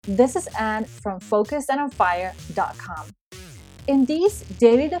This is Anne from FocusedAndOnFire.com. In these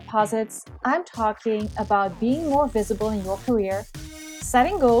daily deposits, I'm talking about being more visible in your career,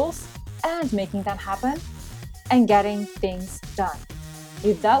 setting goals and making them happen, and getting things done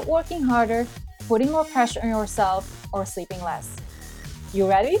without working harder, putting more pressure on yourself, or sleeping less. You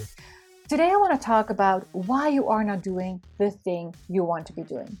ready? Today, I want to talk about why you are not doing the thing you want to be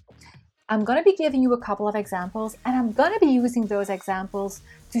doing. I'm going to be giving you a couple of examples, and I'm going to be using those examples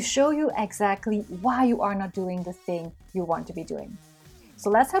to show you exactly why you are not doing the thing you want to be doing. So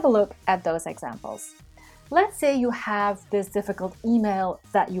let's have a look at those examples. Let's say you have this difficult email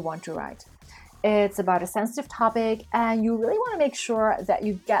that you want to write. It's about a sensitive topic, and you really want to make sure that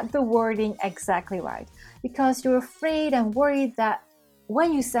you get the wording exactly right because you're afraid and worried that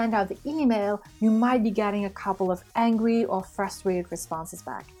when you send out the email, you might be getting a couple of angry or frustrated responses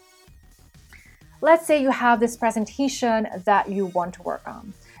back. Let's say you have this presentation that you want to work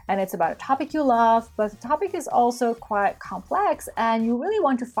on, and it's about a topic you love, but the topic is also quite complex, and you really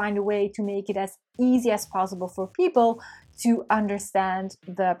want to find a way to make it as easy as possible for people to understand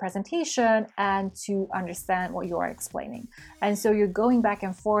the presentation and to understand what you are explaining. And so you're going back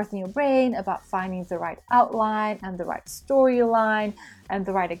and forth in your brain about finding the right outline and the right storyline and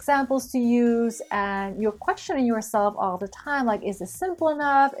the right examples to use, and you're questioning yourself all the time, like, is this simple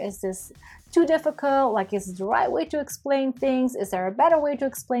enough? Is this too difficult? Like, is it the right way to explain things? Is there a better way to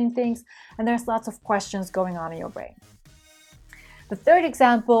explain things? And there's lots of questions going on in your brain. The third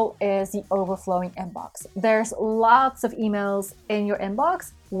example is the overflowing inbox. There's lots of emails in your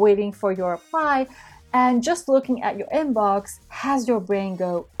inbox waiting for your reply, and just looking at your inbox has your brain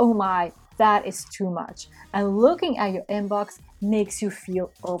go, oh my, that is too much. And looking at your inbox makes you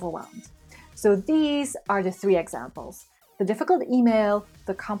feel overwhelmed. So these are the three examples: the difficult email,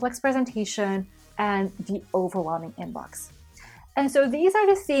 the complex presentation, and the overwhelming inbox. And so these are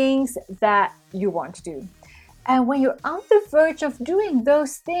the things that you want to do. And when you're on the verge of doing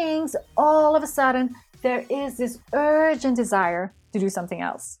those things, all of a sudden, there is this urgent desire to do something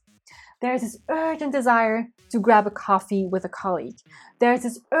else. There's this urgent desire to grab a coffee with a colleague. There's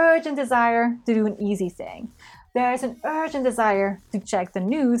this urgent desire to do an easy thing. There's an urgent desire to check the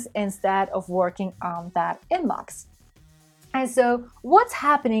news instead of working on that inbox. And so what's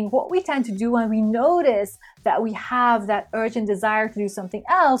happening, what we tend to do when we notice that we have that urgent desire to do something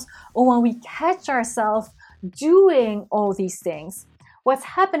else, or when we catch ourselves doing all these things, what's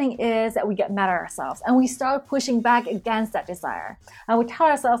happening is that we get mad at ourselves and we start pushing back against that desire. And we tell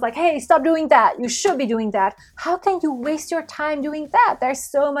ourselves like, hey, stop doing that. You should be doing that. How can you waste your time doing that? There's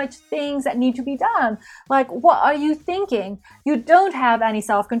so much things that need to be done. Like, what are you thinking? You don't have any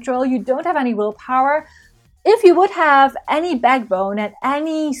self-control. You don't have any willpower. If you would have any backbone and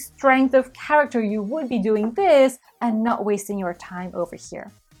any strength of character, you would be doing this and not wasting your time over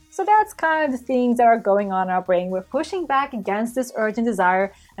here. So that's kind of the things that are going on in our brain. We're pushing back against this urgent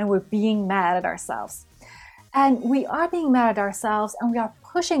desire and we're being mad at ourselves. And we are being mad at ourselves and we are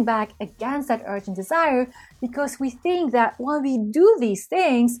pushing back against that urgent desire because we think that when we do these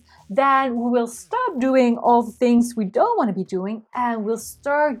things, then we will stop doing all the things we don't want to be doing and we'll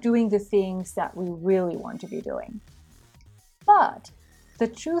start doing the things that we really want to be doing. But the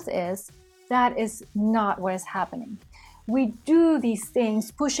truth is, that is not what is happening. We do these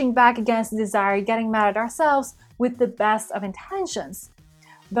things, pushing back against the desire, getting mad at ourselves with the best of intentions.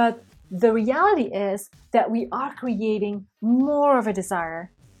 But the reality is that we are creating more of a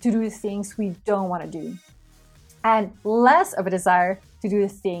desire to do the things we don't want to do, and less of a desire to do the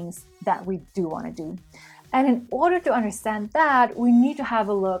things that we do want to do. And in order to understand that, we need to have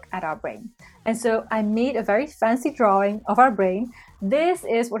a look at our brain. And so I made a very fancy drawing of our brain. This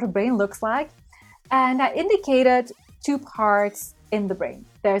is what our brain looks like. And I indicated two parts in the brain.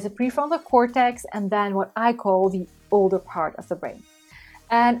 There's a prefrontal cortex and then what I call the older part of the brain.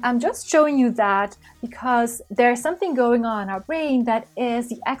 And I'm just showing you that because there's something going on in our brain that is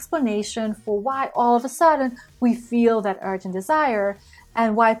the explanation for why all of a sudden we feel that urgent desire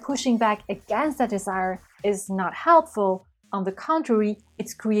and why pushing back against that desire is not helpful. On the contrary,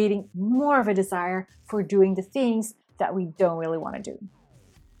 it's creating more of a desire for doing the things that we don't really want to do.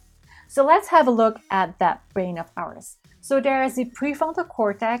 So let's have a look at that brain of ours. So there is the prefrontal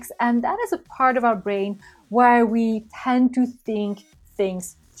cortex, and that is a part of our brain where we tend to think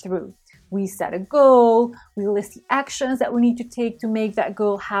things through. We set a goal, we list the actions that we need to take to make that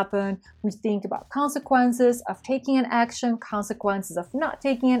goal happen. We think about consequences of taking an action, consequences of not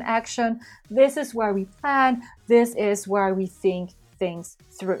taking an action. This is where we plan. This is where we think things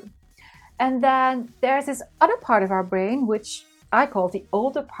through. And then there's this other part of our brain, which I call the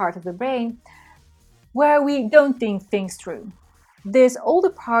older part of the brain, where we don't think things through. this older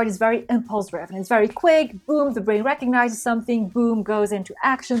part is very impulse driven. It's very quick. Boom, the brain recognizes something. Boom, goes into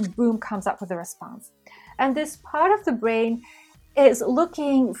action. Boom, comes up with a response. And this part of the brain is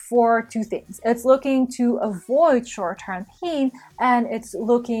looking for two things. It's looking to avoid short-term pain, and it's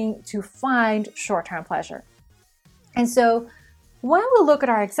looking to find short-term pleasure. And so when we look at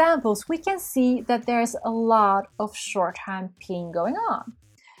our examples, we can see that there's a lot of short-term pain going on.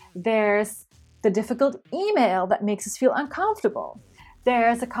 There's the difficult email that makes us feel uncomfortable.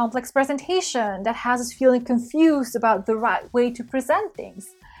 There's a complex presentation that has us feeling confused about the right way to present things.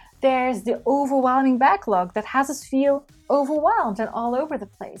 There's the overwhelming backlog that has us feel overwhelmed and all over the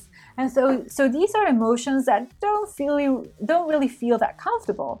place. And so these are emotions that don't really feel that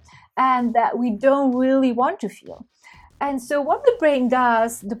comfortable and that we don't really want to feel. And so what the brain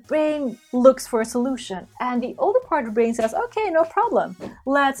does, the brain looks for a solution. And the older part of the brain says, okay, no problem.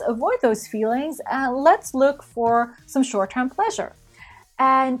 Let's avoid those feelings and let's look for some short-term pleasure.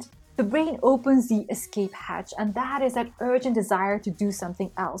 And the brain opens the escape hatch, and that is that urgent desire to do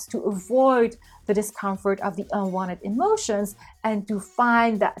something else, to avoid the discomfort of the unwanted emotions and to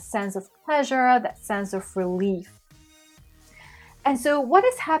find that sense of pleasure, that sense of relief. And so what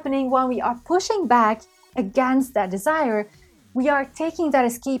is happening when we are pushing back against that desire? We are taking that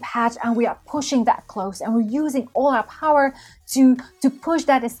escape hatch and we are pushing that close, and we're using all our power to push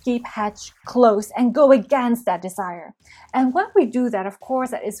that escape hatch close and go against that desire. And when we do that, of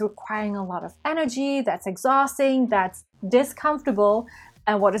course, that is requiring a lot of energy, that's exhausting, that's discomfortable.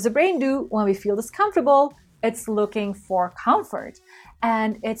 And what does the brain do when we feel discomfortable? It's looking for comfort,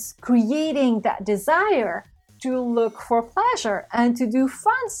 and it's creating that desire to look for pleasure and to do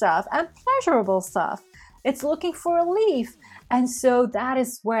fun stuff and pleasurable stuff. It's looking for relief. And so that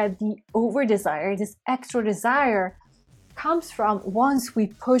is where the over-desire, this extra desire, comes from once we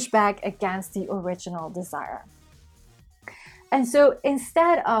push back against the original desire. And so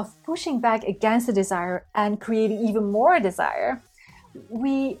instead of pushing back against the desire and creating even more desire,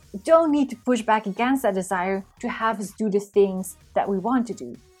 we don't need to push back against that desire to have us do the things that we want to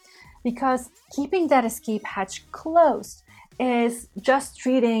do. Because keeping that escape hatch closed is just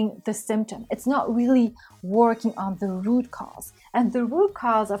treating the symptom. It's not really working on the root cause. And the root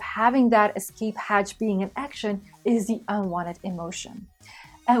cause of having that escape hatch being in action is the unwanted emotion.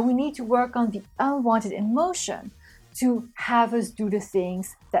 And we need to work on the unwanted emotion to have us do the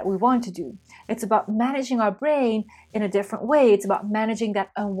things that we want to do. It's about managing our brain in a different way. It's about managing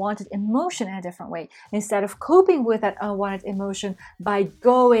that unwanted emotion in a different way. Instead of coping with that unwanted emotion by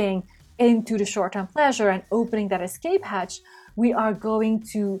going into the short-term pleasure and opening that escape hatch, we are going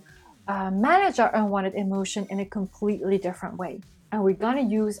to manage our unwanted emotion in a completely different way. And we're going to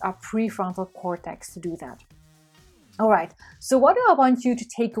use our prefrontal cortex to do that. All right, so what do I want you to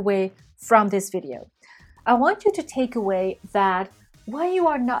take away from this video? I want you to take away that when you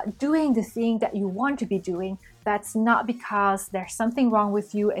are not doing the thing that you want to be doing, that's not because there's something wrong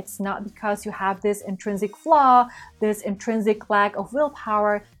with you. It's not because you have this intrinsic flaw, this intrinsic lack of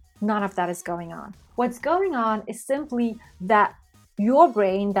willpower. None of that is going on. What's going on is simply that your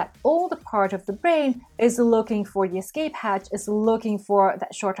brain, that older part of the brain, is looking for the escape hatch, is looking for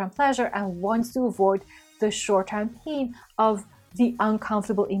that short-term pleasure and wants to avoid the short-term pain of the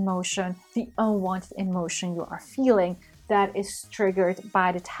uncomfortable emotion, the unwanted emotion you are feeling that is triggered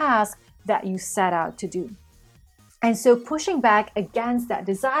by the task that you set out to do. And so pushing back against that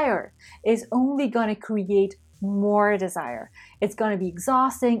desire is only going to create more desire. It's going to be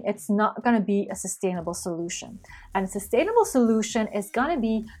exhausting. It's not going to be a sustainable solution. And a sustainable solution is going to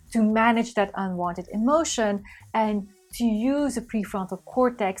be to manage that unwanted emotion and to use the prefrontal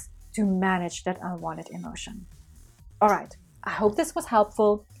cortex to manage that unwanted emotion. All right. I hope this was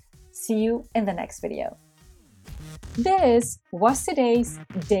helpful. See you in the next video. This was today's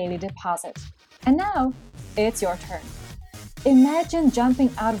Daily Deposit. And now it's your turn. Imagine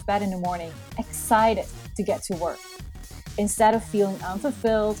jumping out of bed in the morning, excited to get to work. Instead of feeling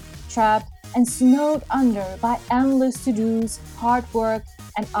unfulfilled, trapped, and snowed under by endless to-dos, hard work,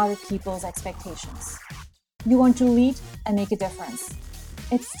 and other people's expectations. You want to lead and make a difference.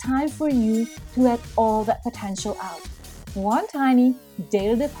 It's time for you to let all that potential out. One tiny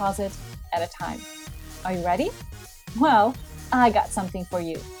daily deposit at a time. Are you ready? Well, I got something for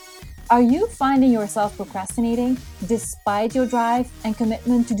you. Are you finding yourself procrastinating despite your drive and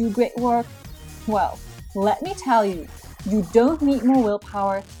commitment to do great work? Well, let me tell you, you don't need more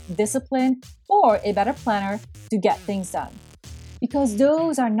willpower, discipline, or a better planner to get things done. Because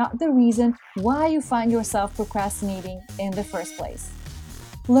those are not the reason why you find yourself procrastinating in the first place.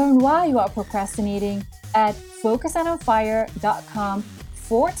 Learn why you are procrastinating at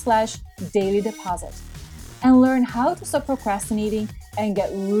focusandonfire.com/daily deposit. and learn how to stop procrastinating and get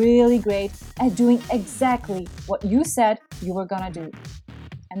really great at doing exactly what you said you were gonna do.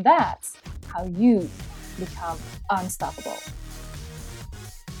 And that's how you become unstoppable.